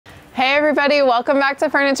Hey everybody, welcome back to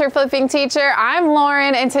Furniture Flipping Teacher. I'm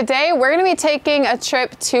Lauren, and today we're gonna be taking a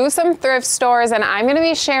trip to some thrift stores, and I'm gonna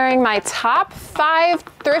be sharing my top 5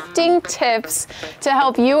 thrifting tips to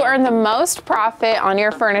help you earn the most profit on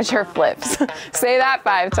your furniture flips. Say that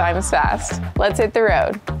 5 times fast. Let's hit the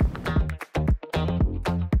road.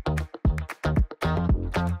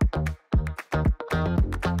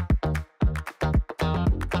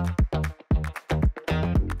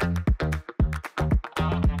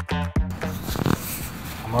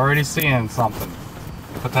 I'm already seeing something,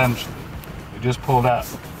 potentially. We just pulled up.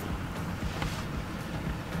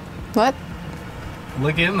 What?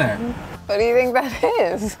 Look in there. What do you think that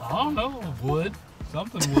is? I don't know, wood.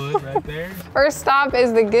 Something wood right there. First stop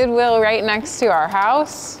is the Goodwill right next to our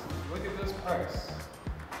house. Look at this price.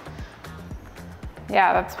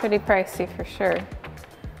 Yeah, that's pretty pricey for sure.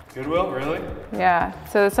 Goodwill, really? Yeah,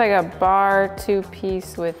 so it's like a bar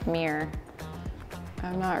 2-piece with mirror.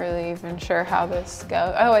 I'm not really even sure how this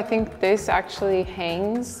goes. Oh, I think this actually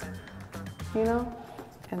hangs, you know?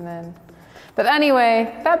 And then, but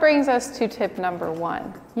anyway, that brings us to tip number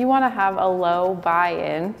 1. You wanna have a low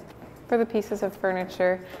buy-in for the pieces of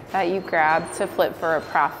furniture that you grab to flip for a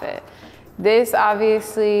profit. This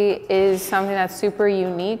obviously is something that's super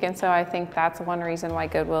unique, and so I think that's one reason why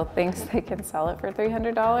Goodwill thinks they can sell it for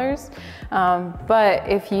 $300. But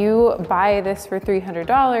if you buy this for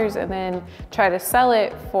 $300 and then try to sell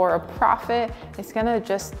it for a profit, it's gonna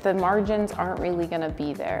just, the margins aren't really gonna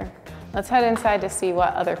be there. Let's head inside to see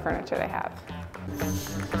what other furniture they have.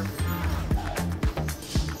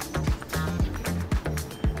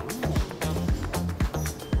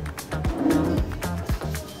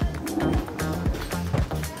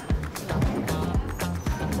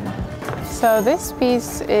 So this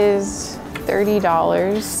piece is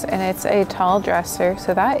 $30 and it's a tall dresser.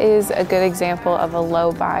 So that is a good example of a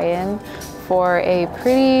low buy-in for a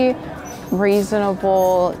pretty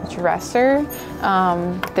reasonable dresser.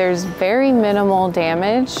 There's very minimal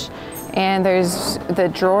damage, and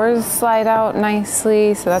the drawers slide out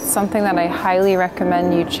nicely. So that's something that I highly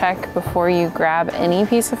recommend you check before you grab any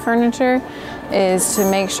piece of furniture, is to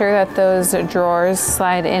make sure that those drawers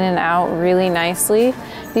slide in and out really nicely.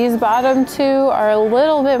 These bottom 2 are a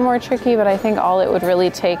little bit more tricky, but I think all it would really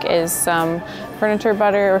take is some furniture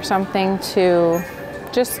butter or something to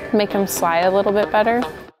just make them slide a little bit better.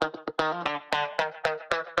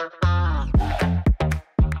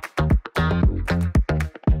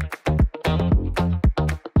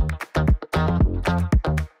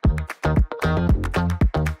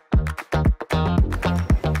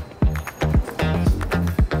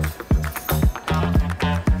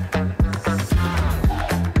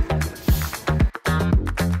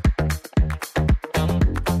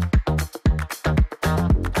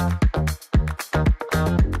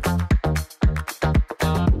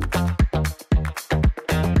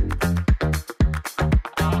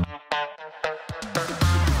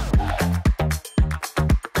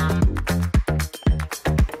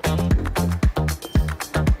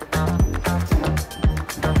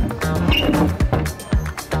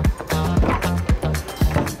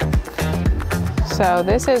 So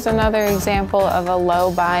this is another example of a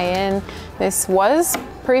low buy-in. This was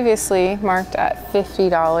previously marked at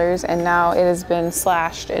 $50, and now it has been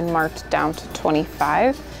slashed and marked down to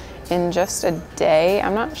 $25 in just a day.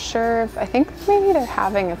 I'm not sure if, I think maybe they're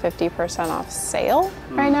having a 50% off sale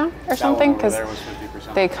right now or something, because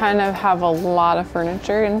they kind of have a lot of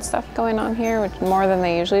furniture and stuff going on here, which more than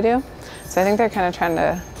they usually do. So I think they're kind of trying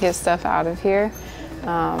to get stuff out of here.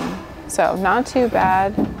 So not too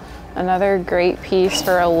bad. Another great piece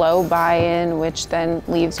for a low buy-in, which then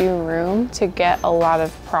leaves you room to get a lot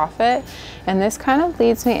of profit. And this kind of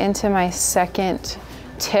leads me into my second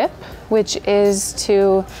tip, which is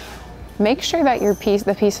to make sure that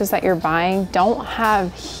the pieces that you're buying don't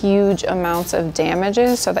have huge amounts of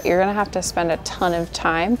damages, so that you're gonna have to spend a ton of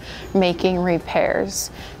time making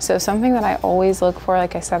repairs. So something that I always look for,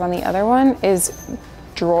 like I said on the other one, is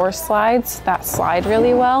drawer slides that slide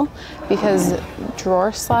really well, because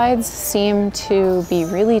drawer slides seem to be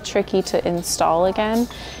really tricky to install again.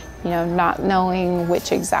 You know, not knowing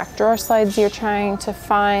which exact drawer slides you're trying to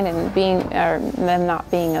find, and them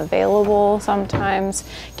not being available sometimes,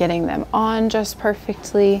 getting them on just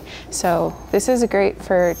perfectly. So this is great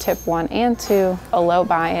for tip 1 and 2, a low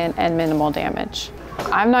buy-in and minimal damage.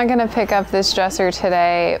 I'm not gonna pick up this dresser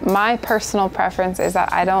today. My personal preference is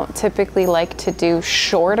that I don't typically like to do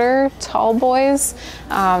shorter tall boys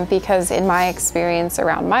because in my experience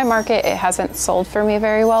around my market, it hasn't sold for me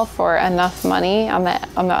very well for enough money on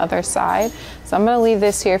the other side. So I'm gonna leave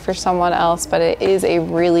this here for someone else, but it is a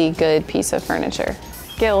really good piece of furniture.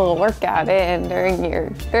 get a little workout in during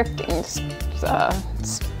your thrifting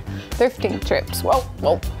trips. Whoa,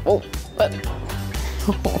 whoa, whoa. But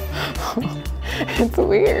it's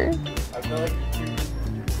weird. I feel like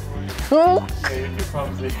Oh. you're too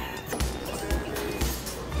clumsy.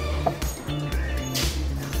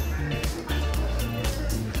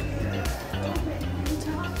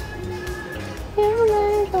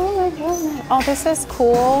 Oh, this is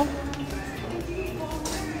cool.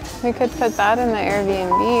 We could put that in the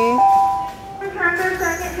Airbnb.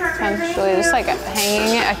 Potentially, just like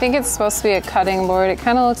hanging it. I think it's supposed to be a cutting board. It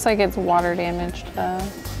kind of looks like it's water damaged though.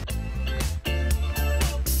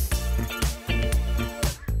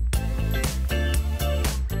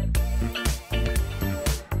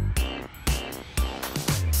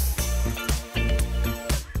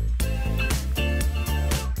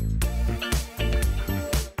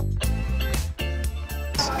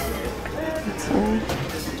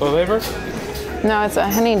 Toilet paper? No, it's a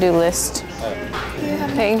honeydew list.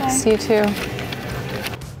 Thanks, you too.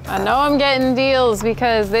 I know I'm getting deals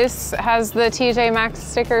because this has the TJ Maxx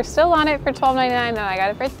sticker still on it for $12.99 and I got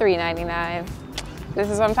it for $3.99. This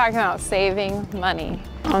is what I'm talking about, saving money.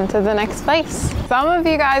 On to the next place. Some of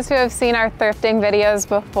you guys who have seen our thrifting videos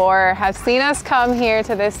before have seen us come here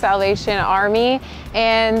to this Salvation Army,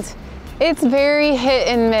 and it's very hit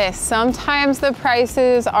and miss. Sometimes the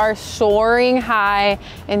prices are soaring high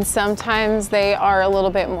and sometimes they are a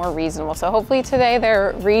little bit more reasonable. So hopefully today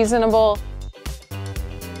they're reasonable.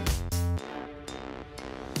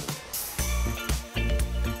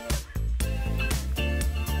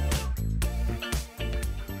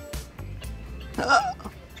 Oh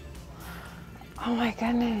my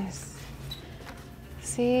goodness.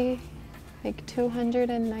 See, like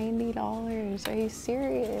 $290. Are you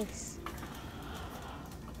serious?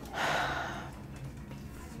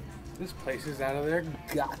 This place is out of their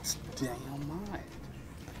goddamn mind.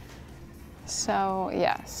 So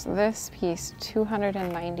yes, this piece,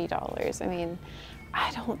 $290. I mean, I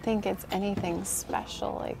don't think it's anything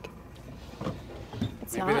special. Like,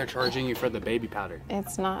 it's Maybe they're charging you for the baby powder.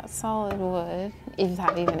 It's not solid wood, if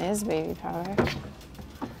that even is baby powder.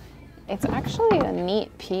 It's actually a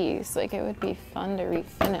neat piece. Like, it would be fun to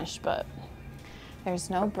refinish, but there's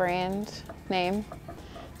no brand name.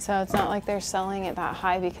 So it's not like they're selling it that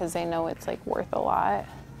high because they know it's like worth a lot.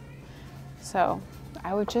 So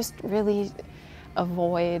I would just really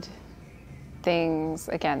avoid things.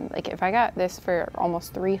 Again, like if I got this for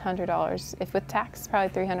almost $300, if with tax, probably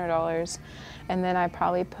 $300, and then I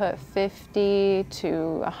probably put $50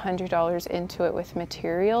 to $100 into it with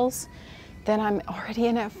materials, then I'm already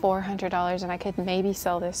in at $400 and I could maybe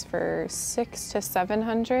sell this for $600 to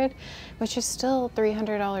 $700, which is still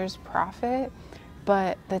 $300 profit.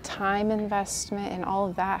 But the time investment and all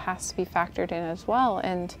of that has to be factored in as well.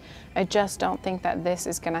 And I just don't think that this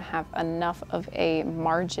is gonna have enough of a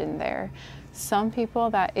margin there. Some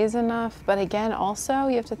people that is enough, but again, also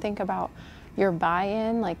you have to think about your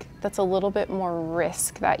buy-in. Like, that's a little bit more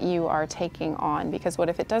risk that you are taking on, because what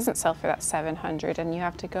if it doesn't sell for that $700 and you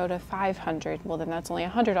have to go to $500? Well, then that's only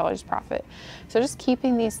 $100 profit. So just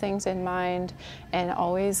keeping these things in mind and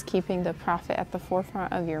always keeping the profit at the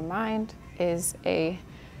forefront of your mind is a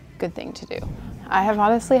good thing to do. I have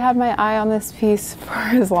honestly had my eye on this piece for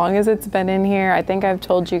as long as it's been in here. I think I've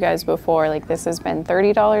told you guys before, like, this has been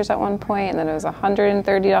 $30 at one point and then it was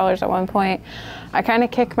 $130 at one point. I kind of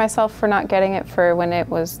kick myself for not getting it for when it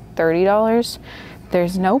was $30.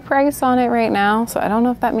 There's no price on it right now, so I don't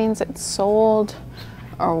know if that means it's sold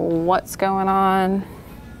or what's going on.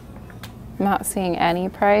 I'm not seeing any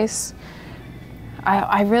price.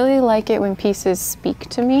 I really like it when pieces speak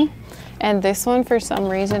to me. And this one, for some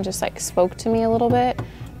reason, just like spoke to me a little bit.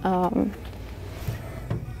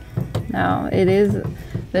 Now it is,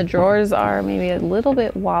 the drawers are maybe a little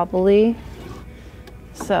bit wobbly.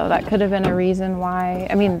 So that could have been a reason why.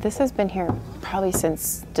 I mean, this has been here probably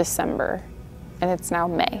since December and it's now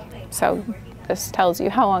May. So this tells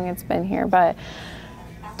you how long it's been here. But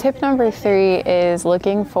tip number 3 is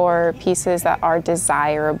looking for pieces that are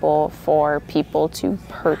desirable for people to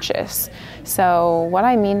purchase. So what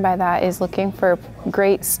I mean by that is looking for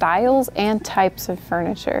great styles and types of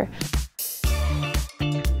furniture.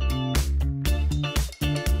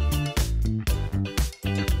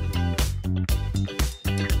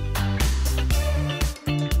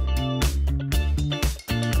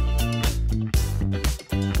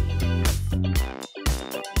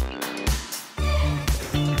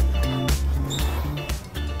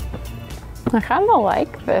 I kind of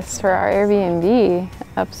like this for our Airbnb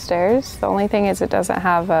upstairs. The only thing is it doesn't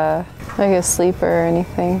have a sleeper or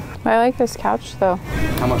anything. I like this couch though.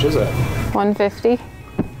 How much is it? $150.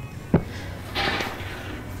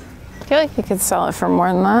 feel like you could sell it for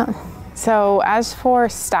more than that. So as for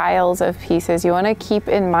styles of pieces, you want to keep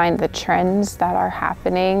in mind the trends that are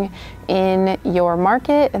happening in your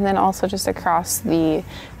market and then also just across the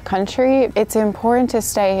country. It's important to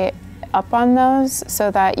stay up on those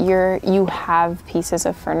so that you have pieces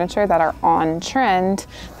of furniture that are on trend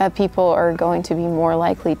that people are going to be more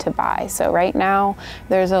likely to buy. So right now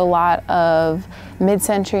there's a lot of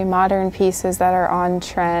mid-century modern pieces that are on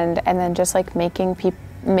trend, and then just like making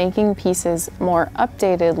pieces more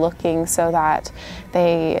updated looking so that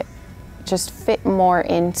they just fit more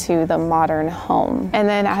into the modern home. And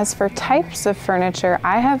then as for types of furniture,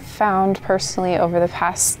 I have found personally over the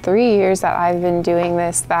past 3 years that I've been doing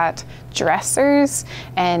this, that dressers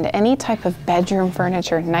and any type of bedroom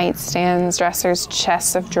furniture, nightstands, dressers,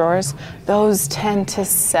 chests of drawers, those tend to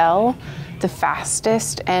sell the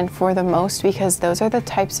fastest and for the most, because those are the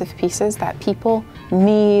types of pieces that people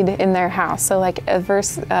need in their house. So like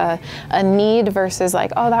a need versus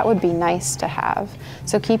like, oh, that would be nice to have.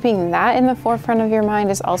 So keeping that in the forefront of your mind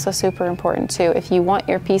is also super important too. If you want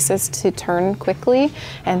your pieces to turn quickly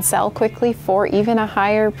and sell quickly for even a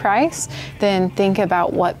higher price, then think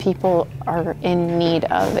about what people are in need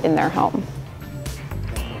of in their home.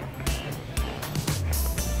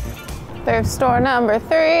 Thrift store number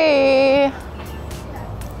 3.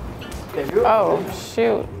 Oh,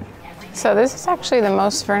 shoot. So this is actually the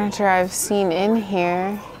most furniture I've seen in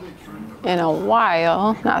here in a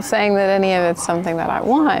while. Not saying that any of it's something that I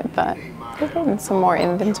want, but there's been some more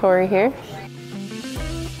inventory here.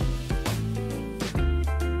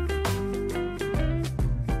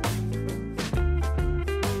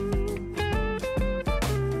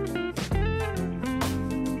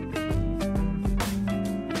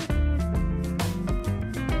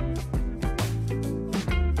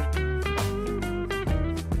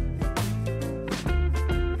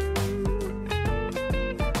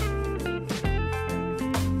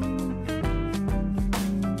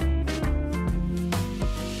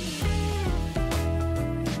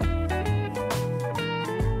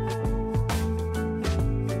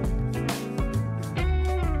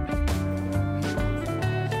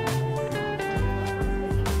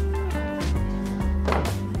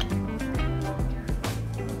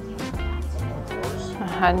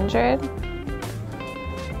 $100.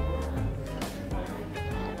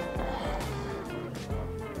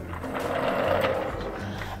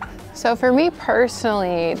 So for me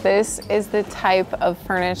personally, this is the type of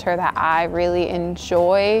furniture that I really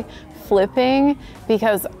enjoy flipping,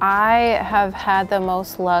 because I have had the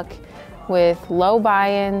most luck with low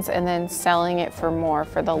buy-ins and then selling it for more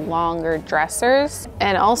for the longer dressers,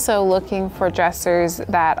 and also looking for dressers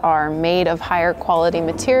that are made of higher quality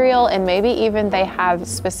material, and maybe even they have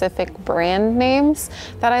specific brand names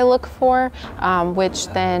that I look for, which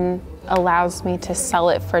then allows me to sell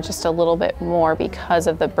it for just a little bit more because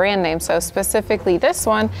of the brand name. So specifically this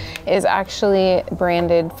one is actually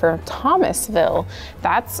branded for Thomasville.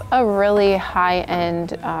 That's a really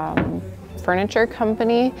high-end furniture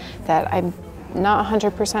company that I'm not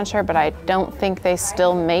 100% sure, but I don't think they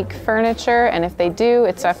still make furniture, and if they do,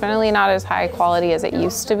 it's definitely not as high quality as it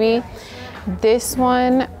used to be. This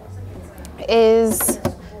one is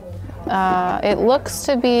it looks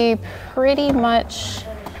to be pretty much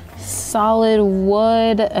solid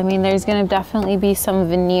wood. I mean, there's going to definitely be some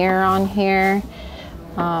veneer on here.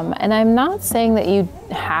 And I'm not saying that you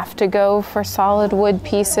have to go for solid wood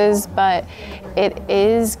pieces, but it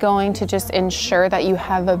is going to just ensure that you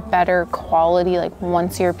have a better quality. Like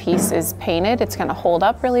once your piece is painted, it's going to hold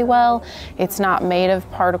up really well. It's not made of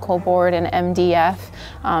particle board and MDF.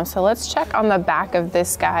 So let's check on the back of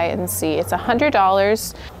this guy and see. It's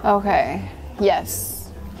 $100. Okay,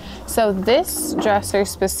 yes. So this dresser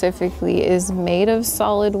specifically is made of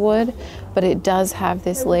solid wood, but it does have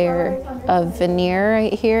this layer of veneer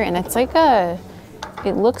right here, and it's like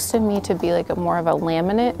it looks to me to be like a more of a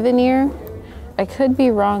laminate veneer. I could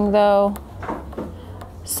be wrong though.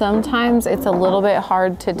 Sometimes it's a little bit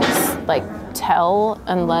hard to just like tell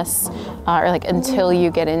unless, or like until you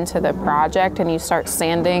get into the project and you start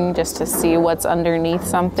sanding just to see what's underneath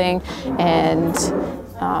something, and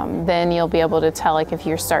then you'll be able to tell, like if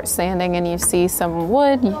you start sanding and you see some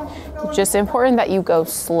wood, just important that you go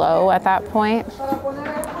slow at that point.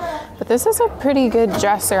 But this is a pretty good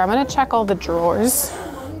dresser. I'm gonna check all the drawers.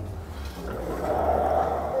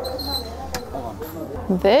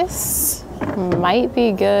 This might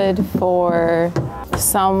be good for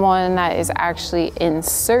someone that is actually in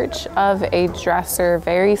search of a dresser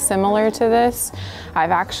very similar to this.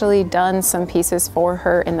 I've actually done some pieces for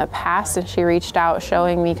her in the past, and she reached out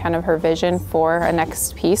showing me kind of her vision for a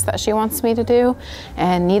next piece that she wants me to do.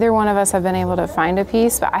 And neither one of us have been able to find a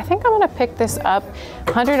piece, but I think I'm gonna pick this up.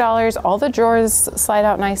 $100, all the drawers slide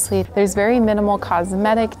out nicely. There's very minimal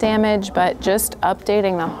cosmetic damage, but just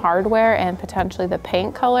updating the hardware and potentially the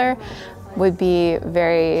paint color would be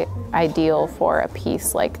very ideal for a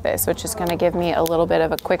piece like this, which is gonna give me a little bit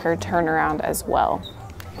of a quicker turnaround as well.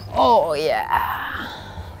 Oh yeah,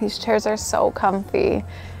 these chairs are so comfy.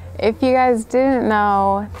 If you guys didn't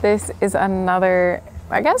know, this is another,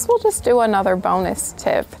 I guess we'll just do another bonus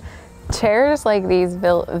tip. Chairs like these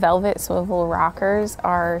velvet swivel rockers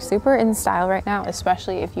are super in style right now,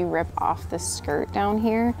 especially if you rip off the skirt down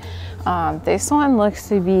here. This one looks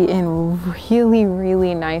to be in really,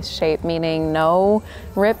 really nice shape, meaning no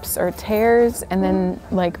rips or tears, and then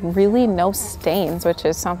like really no stains, which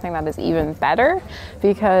is something that is even better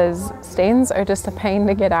because stains are just a pain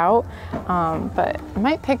to get out. But I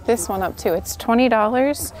might pick this one up too. It's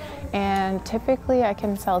 $20. And typically I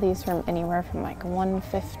can sell these from anywhere from like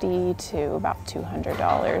 $150 to about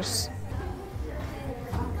 $200.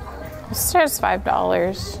 This chair's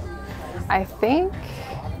 $5. I think.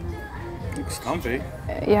 Looks comfy.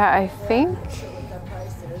 Yeah, I think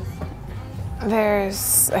I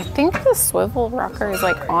think the swivel rocker is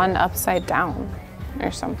like on upside down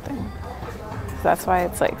or something. So that's why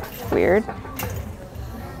it's like weird.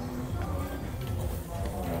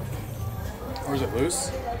 Or is it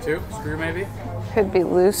loose too? Screw maybe? Could be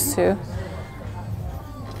loose too.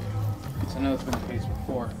 So I know it's been the case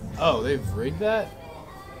before. Oh, they've rigged that?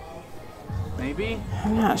 Maybe?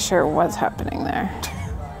 I'm not sure what's happening there.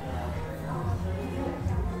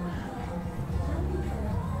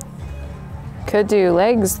 Could do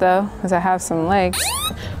legs though, because I have some legs.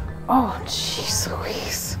 Oh, jeez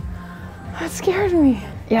Louise. That scared me.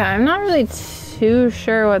 Yeah, I'm not really too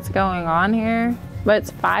sure what's going on here, but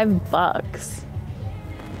it's $5.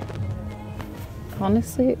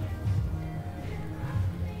 Honestly.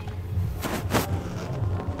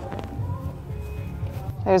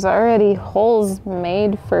 There's already holes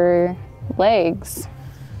made for legs.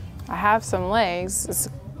 I have some legs. It's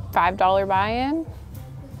a $5 buy-in.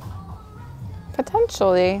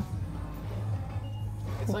 Potentially.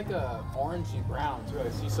 It's like a orangey brown too. I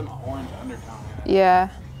see some orange undertone. Yeah.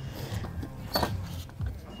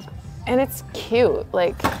 And it's cute,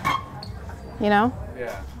 like, you know?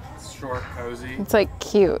 Yeah. Short, cozy. It's like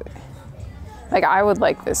cute. Like I would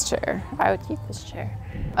like this chair. I would keep this chair.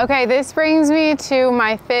 Okay, this brings me to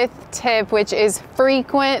my 5th tip, which is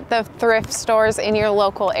frequent the thrift stores in your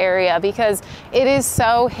local area, because it is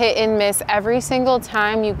so hit and miss. Every single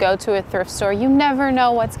time you go to a thrift store, you never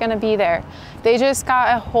know what's gonna be there. They just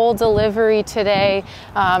got a whole delivery today,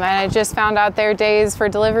 and I just found out their days for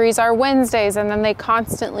deliveries are Wednesdays, and then they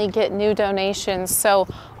constantly get new donations. So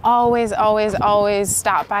always, always, always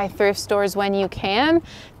stop by thrift stores when you can,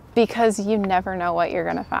 because you never know what you're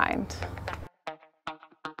gonna find.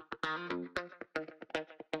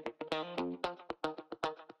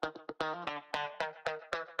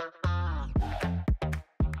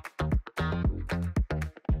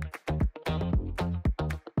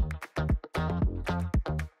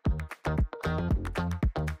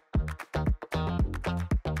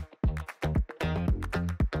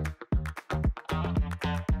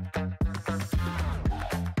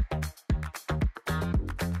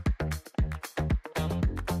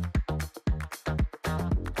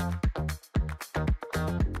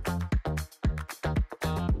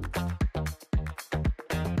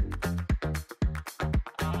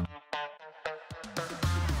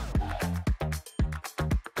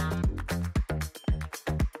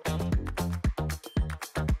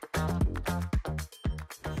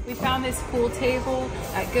 We found this pool table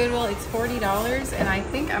at Goodwill. It's $40, and I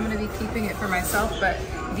think I'm gonna be keeping it for myself, but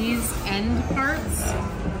these end parts,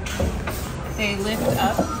 they lift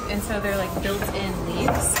up, and so they're like built-in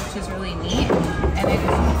leaves, which is really neat, and they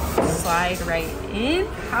just slide right in.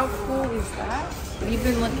 How cool is that? We've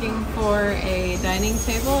been looking for a dining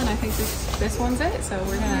table, and I think this one's it, so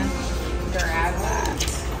we're gonna grab that.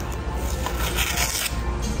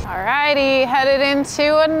 Alrighty, headed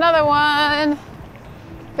into another one.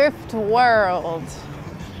 Thrift World.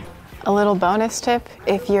 A little bonus tip,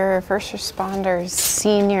 if you're first responders,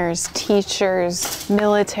 seniors, teachers,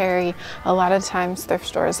 military, a lot of times thrift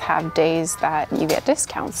stores have days that you get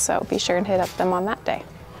discounts, so be sure and hit up them on that day.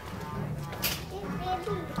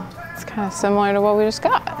 It's kind of similar to what we just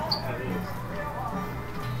got.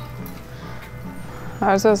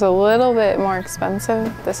 Ours was a little bit more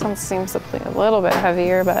expensive. This one seems to be a little bit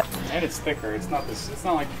heavier, but and it's thicker. It's not this. It's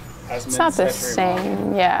not like as it's not the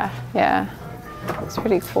same. Yeah, yeah. It's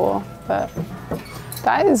pretty cool, but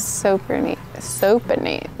that is super neat. Super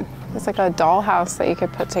neat. It's like a dollhouse that you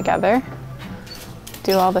could put together.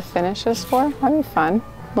 Do all the finishes for. That'd be fun.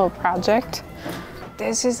 Little project.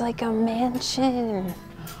 This is like a mansion.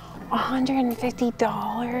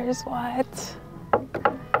 $150. What?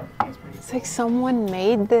 It's like someone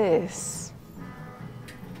made this.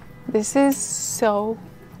 This is so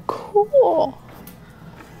cool.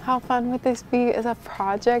 How fun would this be as a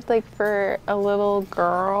project, like for a little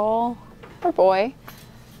girl or boy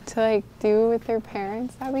to like do with their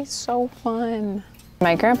parents? That'd be so fun.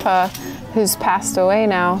 My grandpa, who's passed away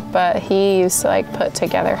now, but he used to like put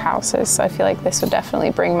together houses. So I feel like this would definitely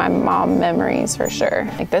bring my mom memories for sure.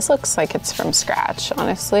 Like this looks like it's from scratch,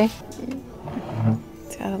 honestly.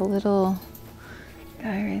 It's got a little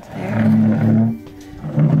guy right there.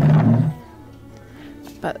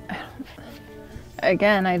 But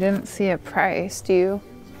again, I didn't see a price, do you?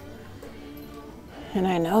 And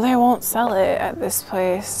I know they won't sell it at this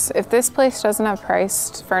place. If this place doesn't have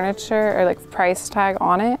priced furniture or like price tag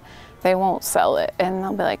on it, they won't sell it. And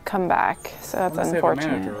they'll be like, come back. So that's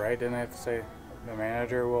unfortunate. The manager, right? Didn't they have to say the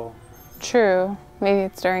manager will? True. Maybe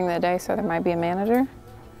it's during the day, so there might be a manager.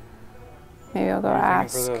 Maybe I'll go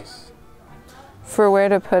ask. For this? For where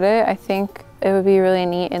to put it, I think it would be really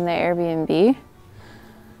neat in the Airbnb,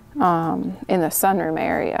 in the sunroom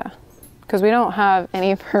area. Because we don't have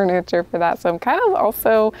any furniture for that. So I'm kind of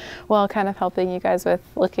also, well, kind of helping you guys with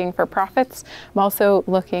looking for profits. I'm also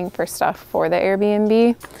looking for stuff for the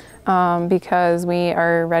Airbnb because we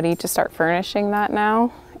are ready to start furnishing that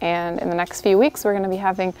now. And in the next few weeks, we're gonna be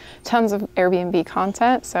having tons of Airbnb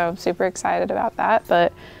content. So I'm super excited about that,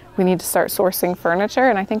 but we need to start sourcing furniture.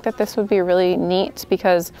 And I think that this would be really neat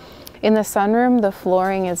because in the sunroom, the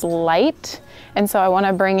flooring is light. And so I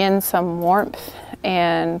wanna bring in some warmth.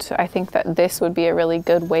 And I think that this would be a really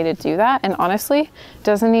good way to do that. And honestly,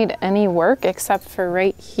 doesn't need any work except for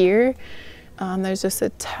right here. There's just a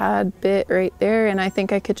tad bit right there. And I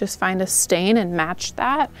think I could just find a stain and match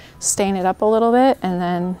that, stain it up a little bit, and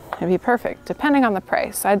then it'd be perfect, depending on the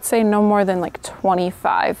price. I'd say no more than like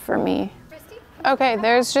 25 for me. Okay,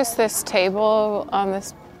 there's just this table on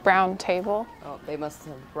this brown table. Oh, they must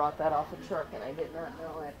have brought that off a truck and I did not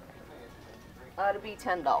know it. It'll be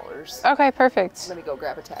 $10. Okay, perfect. Let me go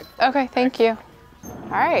grab a tag. Okay, thank you. All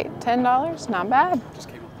right, $10, not bad. Just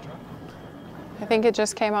came off the truck. I think it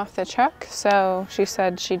just came off the truck, so she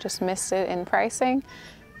said she just missed it in pricing.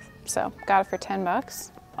 So got it for 10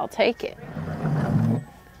 bucks. I'll take it.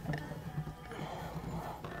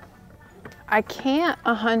 I can't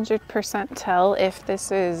 100% tell if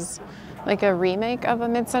this is like a remake of a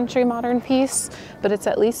mid-century modern piece, but it's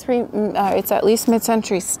at least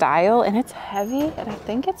mid-century style, and it's heavy, and I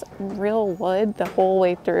think it's real wood the whole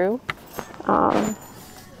way through. I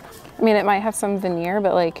mean, it might have some veneer,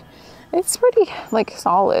 but like it's pretty like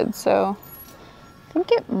solid, so I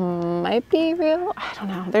think it might be real. I don't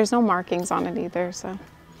know. There's no markings on it either, so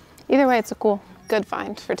either way, it's a cool, good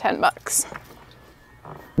find for 10 bucks.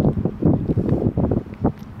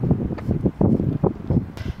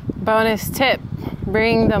 Bonus tip,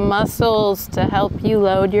 bring the muscles to help you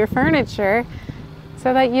load your furniture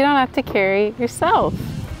so that you don't have to carry it yourself.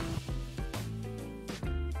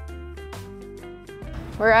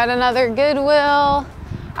 We're at another Goodwill.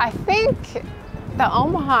 I think the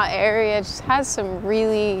Omaha area just has some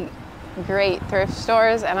really great thrift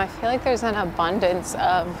stores, and I feel like there's an abundance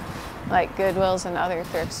of like Goodwills and other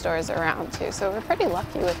thrift stores around too. So we're pretty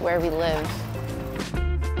lucky with where we live.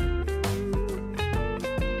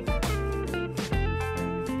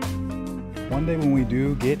 One day when we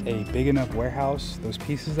do get a big enough warehouse, those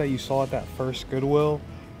pieces that you saw at that first Goodwill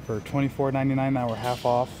for $24.99 that were half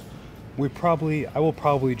off, I will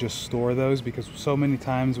probably just store those, because so many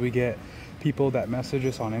times we get people that message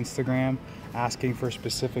us on Instagram asking for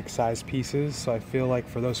specific size pieces. So I feel like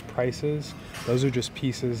for those prices, those are just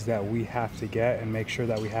pieces that we have to get and make sure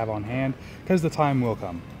that we have on hand, because the time will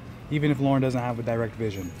come. Even if Lauren doesn't have a direct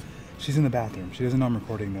vision. She's in the bathroom. She doesn't know I'm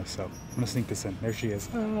recording this, so I'm gonna sneak this in. There she is.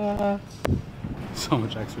 So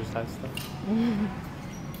much exercise stuff.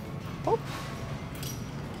 Oh.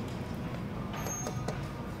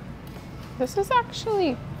 This is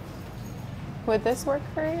actually, would this work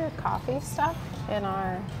for your coffee stuff in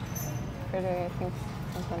our, or do you think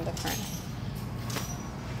something different?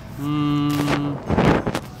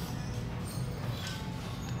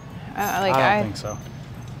 I don't think so.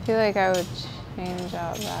 I feel like I would change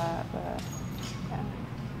out that, but yeah.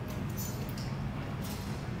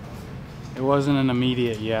 It wasn't an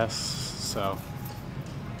immediate yes, so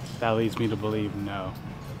that leads me to believe no.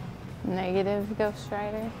 Negative, Ghost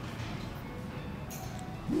Rider.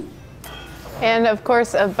 And of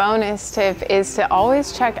course, a bonus tip is to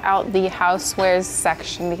always check out the housewares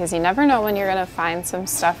section, because you never know when you're gonna find some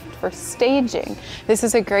stuff for staging. This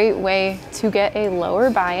is a great way to get a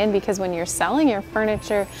lower buy-in, because when you're selling your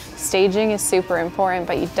furniture, staging is super important,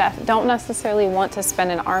 but you don't necessarily want to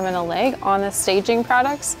spend an arm and a leg on the staging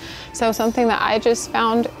products. So something that I just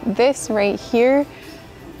found, this right here,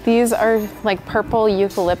 these are like purple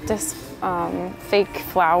eucalyptus fake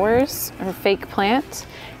flowers or fake plant.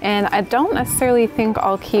 And I don't necessarily think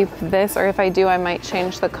I'll keep this, or if I do, I might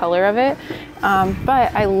change the color of it.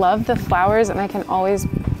 But I love the flowers, and I can always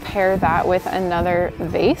pair that with another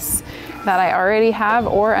vase that I already have,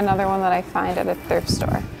 or another one that I find at a thrift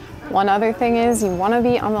store. One other thing is, you want to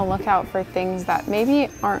be on the lookout for things that maybe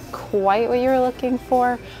aren't quite what you're looking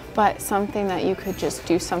for, but something that you could just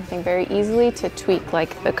do something very easily to tweak,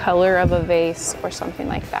 like the color of a vase or something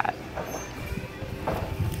like that.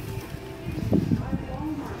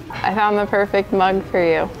 I found the perfect mug for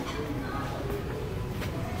you.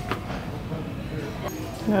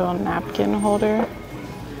 Little napkin holder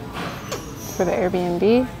for the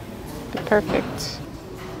Airbnb. Perfect.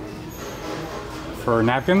 For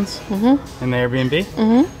napkins? Mm-hmm. In the Airbnb?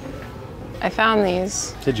 Mm-hmm. I found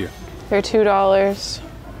these. Did you? They're $2.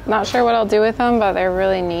 Not sure what I'll do with them, but they're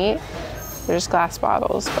really neat. They're just glass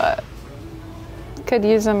bottles, but could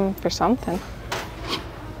use them for something.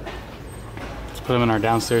 Put them in our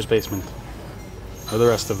downstairs basement, where the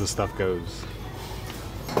rest of the stuff goes.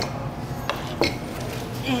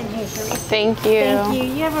 And here's your Thank you. Thank you.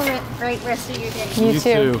 You have a great rest of your day. You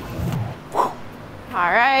too. All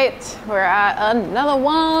right, we're at another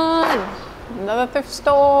one, another thrift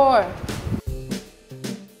store.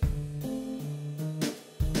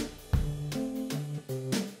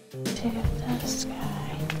 To the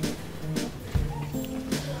sky.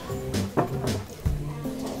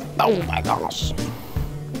 Oh my gosh.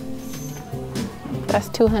 That's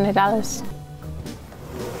 $200.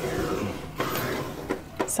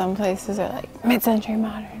 Some places are like mid-century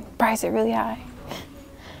modern, price it really high.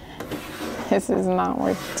 This is not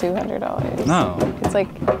worth $200. No. It's like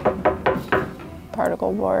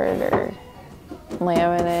particle board or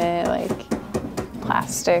laminate, like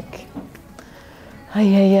plastic.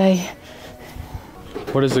 Ay, ay, ay.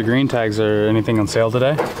 What is the green tags? Or anything on sale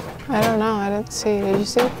today? I don't know, I didn't see. Did you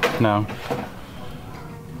see? No.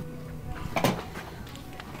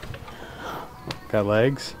 Got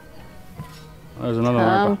legs. Oh, there's another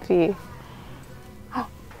one. Comfy. Oh,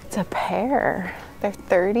 it's a pair. They're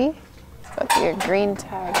 30. But they're a green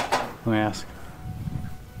tag. Let me ask.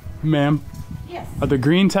 Ma'am, Yes. are the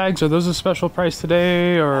green tags, are those a special price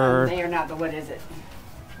today, or? They are not, but what is it?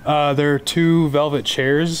 There are 2 velvet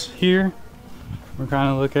chairs here. We're kind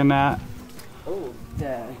of looking at. Oh,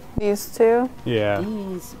 These two? Yeah.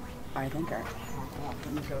 these I think are half off.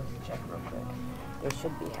 Let me go check real quick. They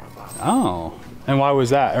should be half off. Oh. And why was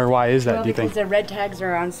that, or why is that, Well, do you because think? the red tags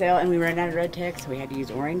are on sale, and we ran out of red tags, so we had to use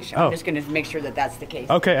orange. Oh. I'm just going to make sure that that's the case.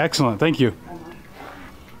 Okay, excellent. Thank you.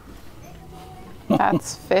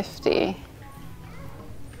 That's 50.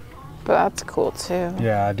 But that's cool too.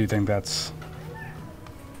 Yeah, I do think that's.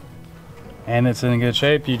 And it's in good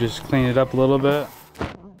shape. You just clean it up a little bit.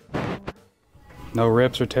 No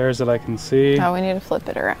rips or tears that I can see. Now we need to flip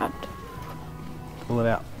it around. Pull it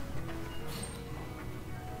out.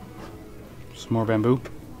 Some more bamboo.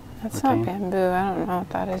 That's Okay. not bamboo. I don't know what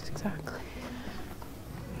that is exactly.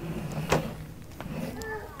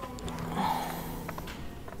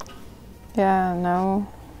 Yeah, no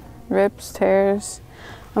rips, tears.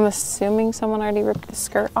 I'm assuming someone already ripped the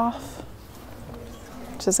skirt off,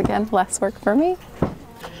 which is again less work for me.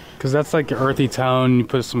 Because that's like an earthy tone. You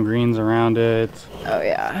put some greens around it. Oh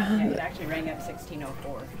yeah. And it actually rang up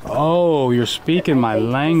 1604. Oh, you're speaking my This one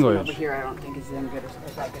over language. here, I don't think is in good.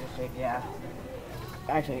 It's not good shape. Yeah.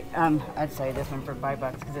 Actually, I'd say this one for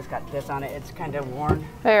 $5 because it's got this on it. It's kind of worn.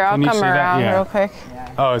 Here, I'll Can you come see that? around Yeah. real quick.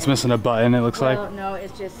 Yeah. Oh, it's missing a button, it looks Well, like. no,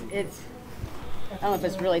 it's just I don't know if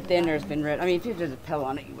it's really thin or it's been red. I mean, if there's a pillow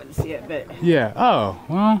on it, you wouldn't see it, but Yeah. Oh,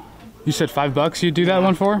 well, you said $5 you'd do that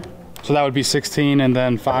one for? So that would be 16 and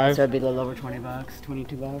then 5. so it'd be a little over $20,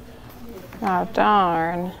 $22. Oh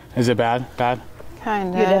darn. Is it bad? Bad?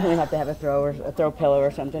 Kinda. You definitely have to have a throw pillow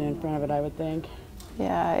or something in front of it, I would think.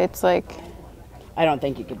 Yeah, it's like, I don't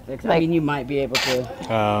think you could fix it. I Like- mean, you might be able to.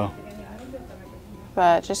 Oh.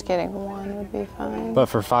 but just getting one would be fine. But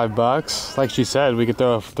for $5, like she said, we could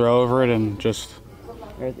throw over it and just.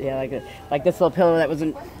 Or, yeah, like this little pillow that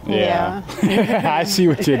wasn't. Yeah. I see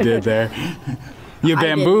what you did there. You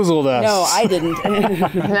bamboozled us. No, I didn't.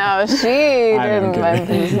 No, she didn't kidding.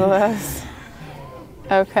 bamboozle us.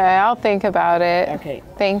 Okay, I'll think about it. Okay.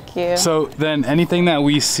 Thank you. So then anything that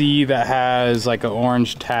we see that has like an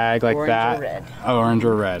orange tag like Orange that. or red. Oh, orange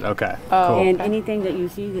or red. Okay. Oh. Cool. And anything that you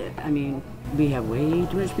see that, I mean, we have way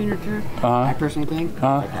too much furniture. I personally think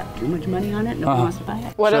I got too much money on it. Nobody wants to buy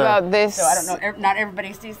it. What Sure. about this? So I don't know. Not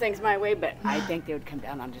everybody sees things my way, but I think they would come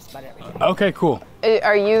down on just about everything. Okay, cool.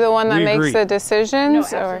 Are you the one that We makes agree. the No,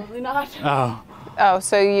 decisions? absolutely not. Oh, Oh,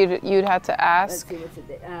 so you'd have to Let's ask. see what's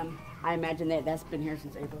it. I imagine that's been here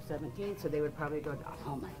since April 17th, so they would probably go,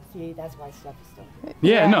 oh my, see, that's why stuff is still.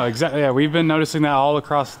 yeah, no, exactly. Yeah, we've been noticing that all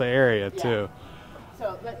across the area too.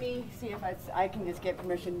 So let me see if I can just get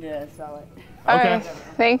permission to sell it. Okay. Okay,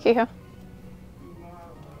 thank you.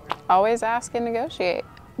 Always ask and negotiate.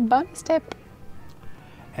 Bonus tip.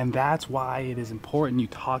 And that's why it is important you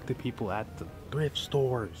talk to people at the thrift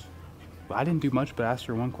stores. I didn't do much but asked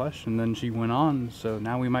her one question, then she went on, so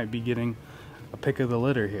now we might be getting a pick of the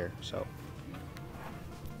litter here. So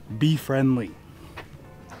be friendly.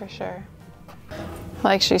 For sure.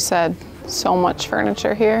 Like she said, so much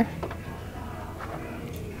furniture here.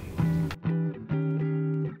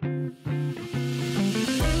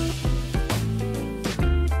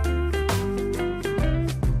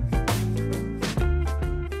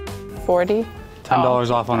 $40?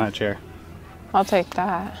 $10 off on that chair. I'll take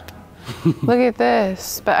that. Look at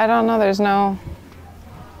this, but I don't know, there's no,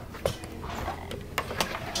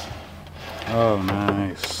 Oh,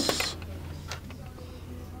 nice.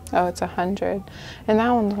 oh, it's 100. And that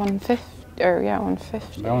one's 150, or yeah,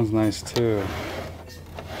 150. That one's nice too.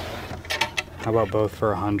 How about both for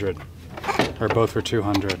 100? Or both for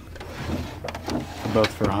 200?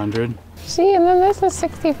 Both for 100? See, and then this is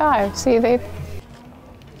 65. See,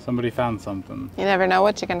 Somebody found something. you never know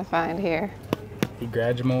what you're gonna find here. He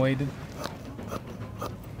graduated.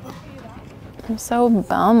 I'm so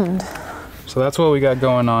bummed. So that's what we got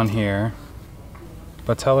going on here.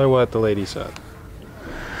 But tell her what the lady said.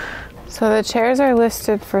 So the chairs are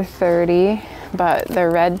listed for 30, but the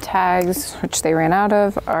red tags, which they ran out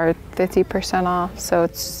of, are 50% off. So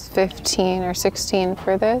it's 15 or 16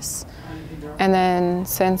 for this. And then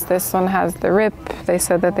since this one has the rip, they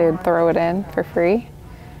said that they'd throw it in for free.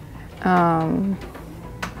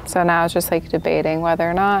 So now it's just like debating whether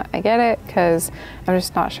or not I get it, because I'm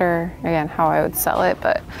just not sure, again, how I would sell it.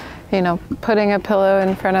 But, you know, putting a pillow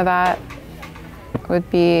in front of that would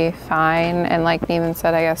be fine. And like Neiman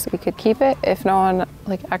said, I guess we could keep it if no one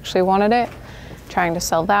like actually wanted it. Trying to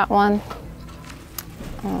sell that one.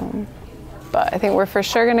 But I think we're for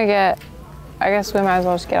sure gonna get, I guess we might as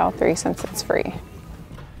well just get all three since it's free.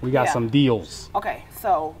 We got Yeah. some deals. Okay,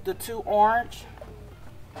 so the two orange.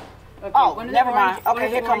 Okay, Oh, one of the never orange- mind. one Okay,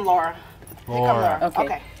 of the here come orange- Laura. Laura. Okay.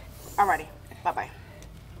 Okay. Alrighty. Bye-bye.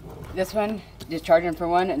 This one, just charge them for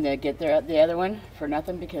one, and they get the other one for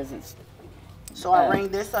nothing because it's, So I ring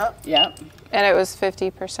this up. yeah. And it was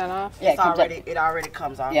 50% off? Yeah, It already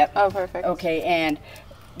comes off. Yep. Oh, perfect. Okay, and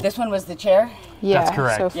this one was the chair? Yeah, That's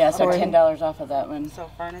correct. So Yeah, so 40. $10 off of that one So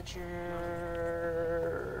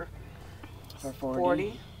furniture for 40.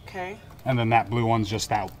 40. Okay. And then that blue one's just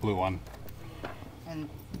that blue one. And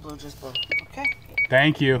blue just blue. Okay.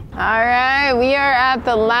 Thank you. All right, we are at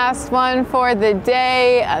the last one for the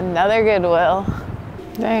day. Another Goodwill.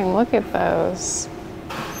 Dang, look at those.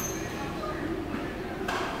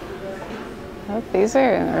 Oh, these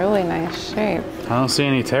are in really nice shape. I don't see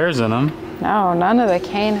any tears in them. No, none of the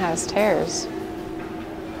cane has tears.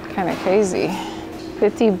 Kind of crazy.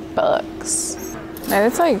 50 bucks. And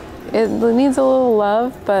it's like, it needs a little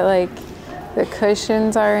love, but like the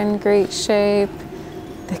cushions are in great shape.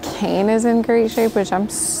 The cane is in great shape, which I'm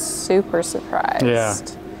super surprised. Yeah.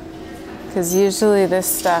 Because usually this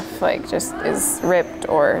stuff like just is ripped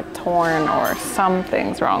or torn or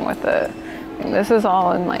something's wrong with it. And this is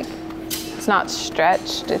all in like, it's not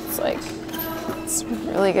stretched, it's like, it's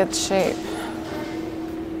really good shape.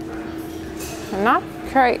 I'm not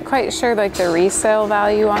quite sure like the resale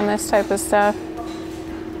value on this type of stuff.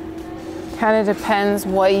 Kind of depends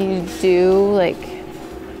what you do. Like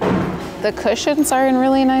the cushions are in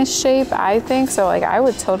really nice shape, I think. So like I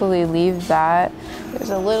would totally leave that. There's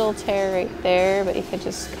a little tear right there, but you could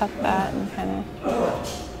just cut that and kind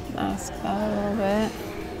of mask that a little bit.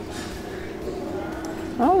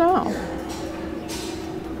 I don't know.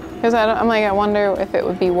 Because I'm like, I wonder if it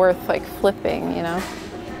would be worth like flipping, you know?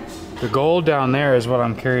 The gold down there is what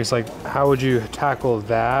I'm curious, like how would you tackle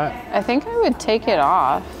that? I think I would take it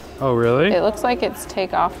off. Oh, really? It looks like it's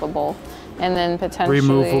take-offable, and then potentially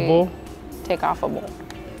Removable? Take-offable.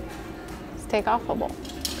 It's take-offable.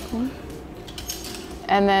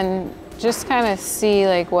 And then just kind of see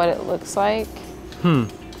like what it looks like. I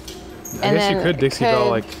guess you could Dixie Belle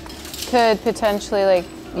like. Could potentially like,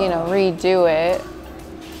 you know, redo it,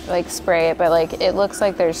 like spray it, but like it looks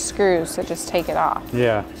like there's screws, so just take it off.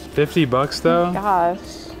 Yeah, 50 bucks though. Gosh,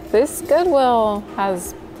 this Goodwill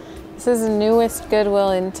has, this is the newest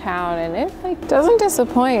Goodwill in town, and it like doesn't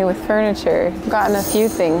disappoint with furniture. I've gotten a few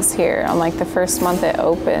things here on like the first month it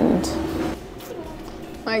opened.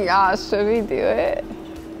 My gosh, should we do it?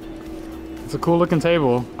 It's a cool looking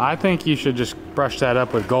table. I think you should just brush that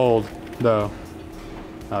up with gold though.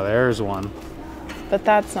 Oh, there's one. But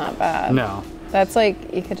that's not bad. No. That's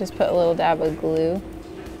like, you could just put a little dab of glue.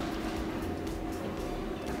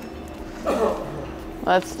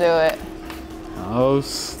 Let's do it. Oh,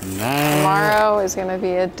 snap. Tomorrow is gonna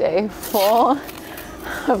be a day full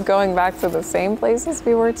of going back to the same places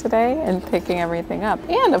we were today and picking everything up.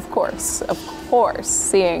 And of course,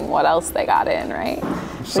 seeing what else they got in, right?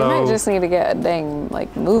 So, we might just need to get a dang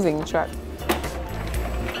like moving truck.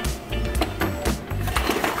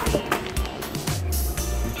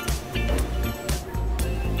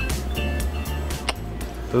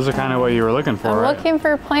 Those are kind of what you were looking for, I'm right? looking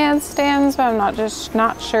for plant stands, but I'm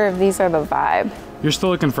not sure if these are the vibe. You're still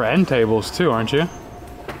looking for end tables too, aren't you?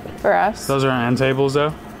 For us? Those aren't end tables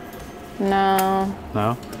though? No.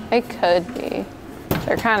 No? It could be.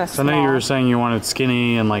 They're kind of small. I know you were saying you wanted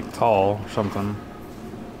skinny and like tall or something.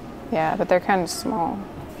 Yeah, but they're kind of small.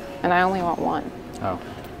 And I only want one. Oh.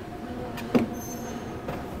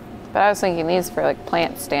 But I was thinking these for like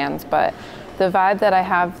plant stands, but the vibe that I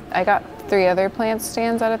have, I got 3 other plant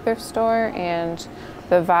stands at a thrift store, and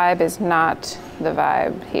the vibe is not the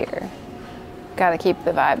vibe here. Gotta keep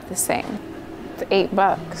the vibe the same. It's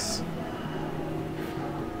 $8.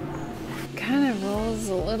 Kind of rolls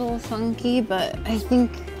a little funky, but I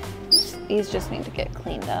think these just need to get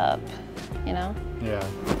cleaned up, you know? Yeah.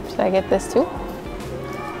 Should I get this too?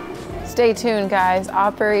 Stay tuned, guys.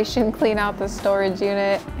 Operation Clean Out the Storage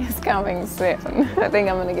Unit is coming soon. I think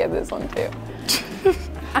I'm gonna get this one too.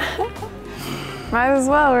 Might as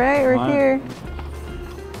well, right? We're here.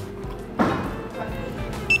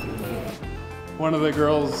 One of the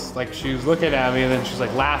girls, like, she was looking at me and then she's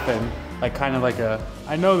like laughing, like kind of like a,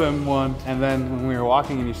 I know them one. And then when we were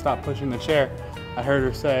walking and you stopped pushing the chair, I heard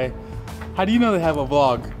her say, how do you know they have a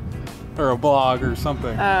vlog? Or a blog or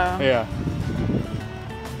something. Oh. Yeah.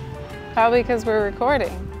 Probably because we're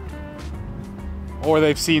recording. Or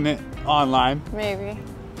they've seen it online. Maybe.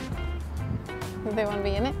 Do they want to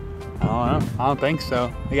be in it? I don't know. I don't think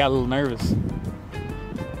so. They got a little nervous.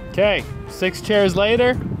 Okay, 6 chairs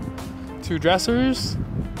later, 2 dressers.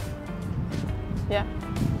 Yeah.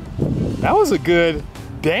 That was a good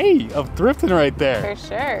day of thrifting right there. For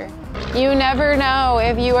sure. You never know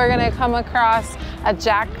if you are gonna come across a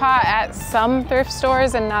jackpot at some thrift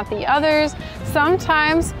stores and not the others.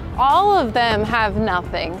 Sometimes all of them have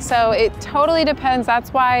nothing. So it totally depends.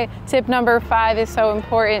 That's why tip number 5 is so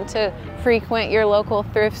important, to frequent your local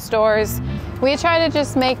thrift stores. We try to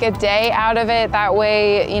just make a day out of it. That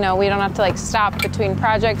way, you know, we don't have to like stop between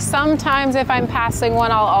projects. Sometimes if I'm passing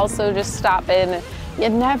one, I'll also just stop in. You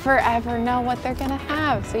never ever know what they're gonna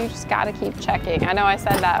have, so you just gotta keep checking. I know I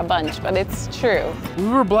said that a bunch, but it's true. We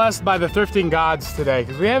were blessed by the thrifting gods today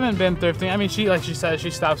because we haven't been thrifting. I mean, like she said,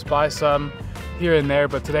 she stops by some here and there,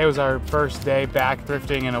 but today was our first day back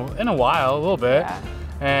thrifting in a while, a little bit. Yeah.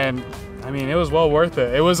 And I mean, it was well worth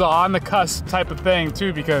it. It was on the cusp type of thing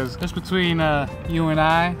too, because just between you and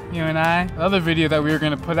I, the other video that we were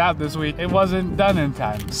gonna put out this week, it wasn't done in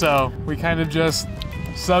time. So we kind of just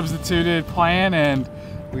substituted plan, and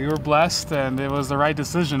we were blessed, and it was the right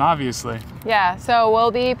decision, obviously. Yeah, so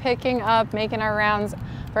we'll be making our rounds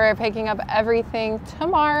for picking up everything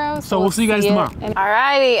tomorrow. So we'll see you guys tomorrow.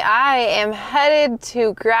 Alrighty, I am headed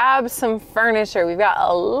to grab some furniture. We've got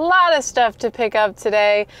a lot of stuff to pick up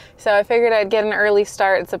today, so I figured I'd get an early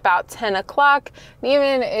start. It's about 10 o'clock.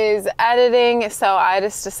 Neiman is editing, so I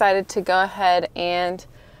just decided to go ahead and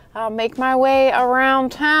make my way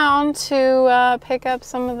around town to pick up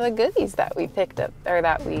some of the goodies that we picked up, or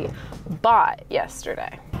that we bought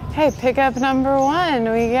yesterday. Hey, pickup number 1,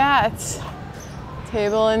 we got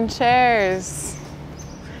table and chairs.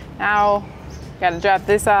 Now, gotta drop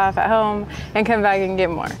this off at home and come back and get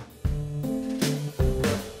more.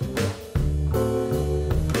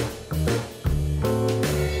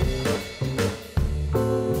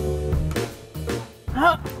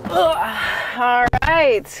 All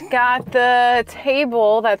right, got the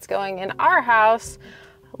table that's going in our house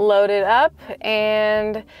loaded up,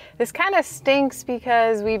 and this kind of stinks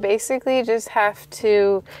because we basically just have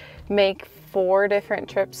to make 4 different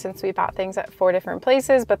trips since we bought things at 4 different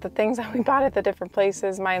places, but the things that we bought at the different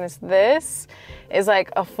places minus this is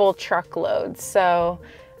like a full truckload. So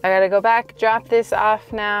I gotta go back, drop this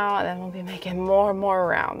off now, and then we'll be making more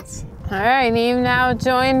rounds. All right, Eve now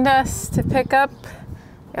joined us to pick up.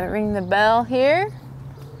 Gotta ring the bell here.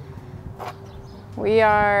 We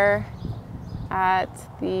are at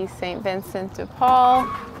the St. Vincent de Paul,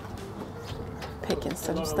 picking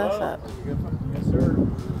some stuff up. Yes, sir.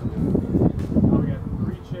 We got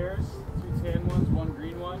 3 chairs, 2 tan ones, 1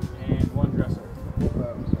 green one, and 1 dresser.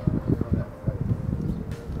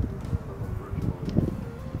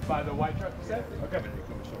 By the white truck, you said? Okay.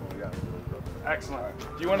 Excellent.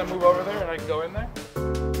 Do you want to move over there and I can go in there?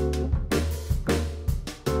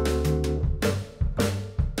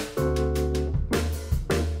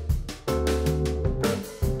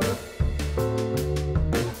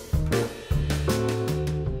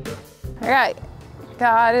 All right,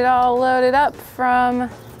 got it all loaded up from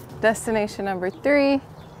destination number 3.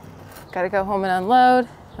 Gotta go home and unload.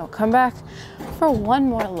 I'll come back for one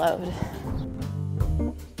more load.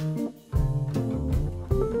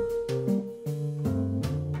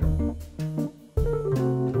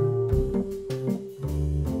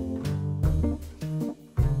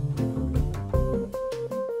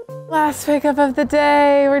 Last pickup of the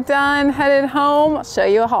day. We're done, headed home. I'll show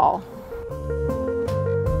you a haul.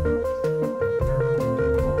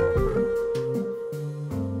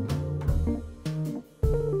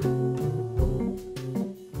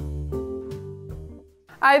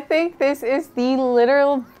 I think this is the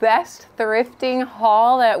literal best thrifting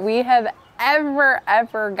haul that we have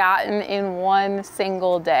ever gotten in one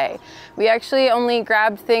single day. We actually only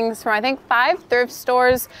grabbed things from I think 5 thrift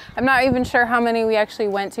stores. I'm not even sure how many we actually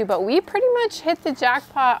went to, but we pretty much hit the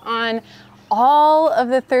jackpot on all of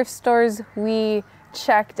the thrift stores we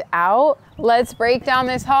checked out. Let's break down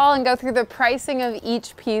this haul and go through the pricing of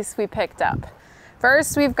each piece we picked up.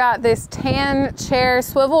 First, we've got this tan chair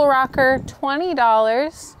swivel rocker,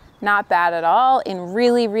 $20. Not bad at all, in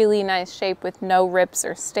really nice shape with no rips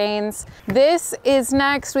or stains. This is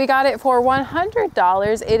next. We got it for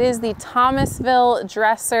 $100. It is the Thomasville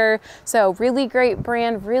dresser. So really great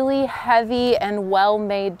brand, really heavy and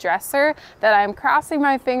well-made dresser that I'm crossing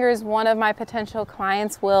my fingers one of my potential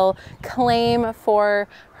clients will claim for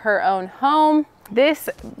her own home. This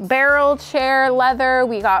barrel chair leather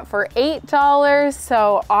we got for $8,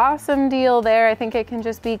 so awesome deal there. I think it can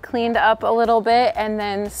just be cleaned up a little bit and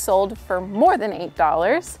then sold for more than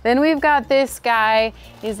 $8. Then we've got this guy.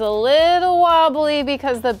 He's a little wobbly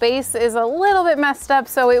because the base is a little bit messed up,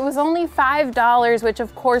 so it was only $5, which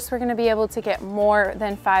of course we're gonna be able to get more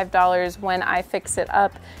than $5 when I fix it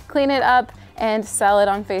up, clean it up, and sell it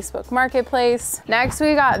on Facebook Marketplace. Next,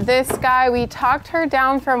 we got this guy. We talked her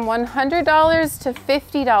down from $100 to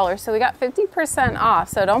 $50, so we got 50% off.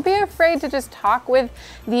 So don't be afraid to just talk with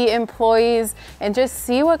the employees and just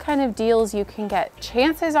see what kind of deals you can get.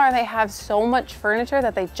 Chances are they have so much furniture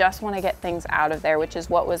that they just want to get things out of there, which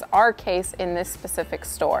is what was our case in this specific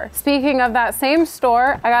store. Speaking of that same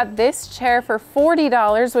store, I got this chair for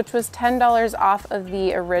 $40, which was $10 off of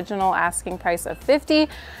the original asking price of $50.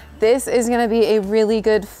 This is gonna be a really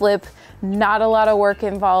good flip. Not a lot of work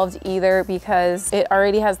involved either because it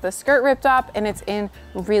already has the skirt ripped off and it's in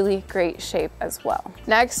really great shape as well.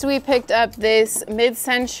 Next, we picked up this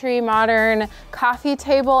mid-century modern coffee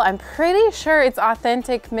table. I'm pretty sure it's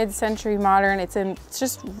authentic mid-century modern. It's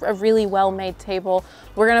just a really well-made table.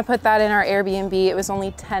 We're gonna put that in our Airbnb. It was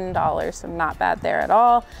only $10, so not bad there at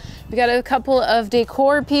all. We got a couple of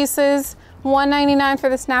decor pieces. $1.99 for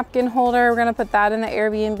this napkin holder. We're gonna put that in the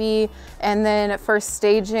Airbnb. And then for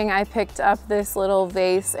staging, I picked up this little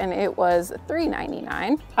vase and it was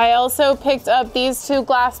 $3.99. I also picked up these 2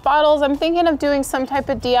 glass bottles. I'm thinking of doing some type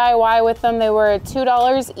of DIY with them. They were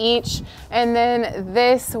 $2 each. And then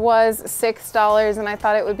this was $6 and I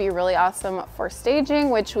thought it would be really awesome for staging,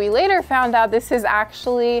 which we later found out this is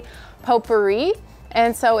actually potpourri.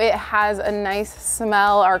 And so it has a nice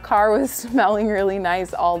smell. Our car was smelling really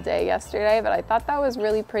nice all day yesterday, but I thought that was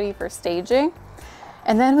really pretty for staging.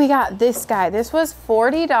 And then we got this guy. This was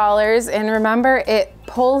 $40, and remember, it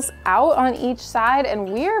pulls out on each side,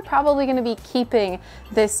 and we're probably gonna be keeping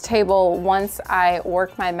this table once I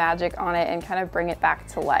work my magic on it and kind of bring it back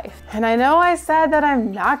to life. And I know I said that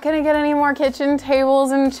I'm not gonna get any more kitchen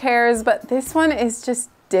tables and chairs, but this one is just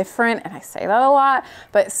different, and I say that a lot,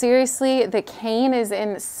 but seriously, the cane is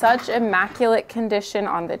in such immaculate condition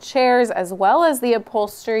on the chairs as well as the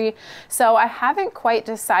upholstery, so I haven't quite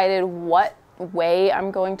decided what way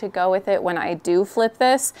I'm going to go with it when I do flip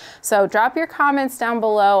this. So drop your comments down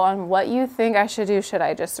below on what you think I should do. Should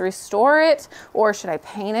I just restore it or should I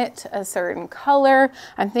paint it a certain color?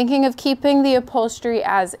 I'm thinking of keeping the upholstery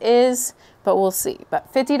as is, but we'll see.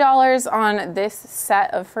 But $50 on this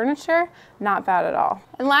set of furniture, not bad at all.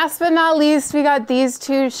 And last but not least, we got these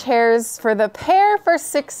two chairs for the pair for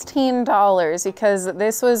 $16 because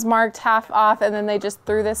this was marked half off and then they just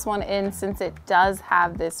threw this one in since it does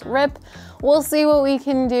have this rip. We'll see what we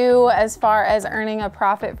can do as far as earning a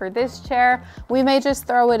profit for this chair. We may just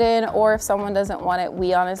throw it in, or if someone doesn't want it,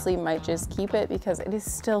 we honestly might just keep it because it is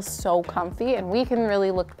still so comfy and we can really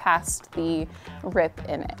look past the rip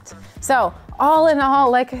in it. So all in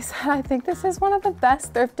all, like I said, I think this is one of the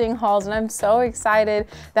best thrifting hauls and I'm so excited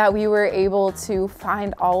that we were able to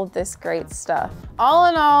find all of this great stuff. All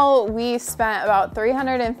in all, we spent about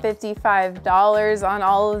 $355 on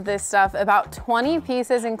all of this stuff, about 20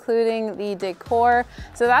 pieces including the decor.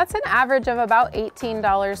 So that's an average of about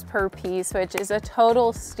 $18 per piece, which is a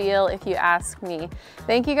total steal if you ask me.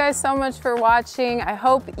 Thank you guys so much for watching. I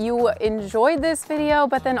hope you enjoyed this video,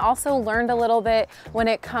 but then also learned a little bit when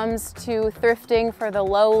it comes to thrifting for the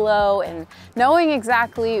low and knowing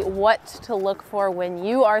exactly what to look for when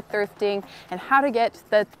you are thrifting and how to get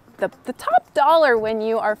the top dollar when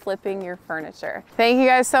you are flipping your furniture. Thank you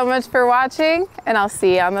guys so much for watching and I'll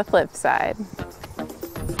see you on the flip side.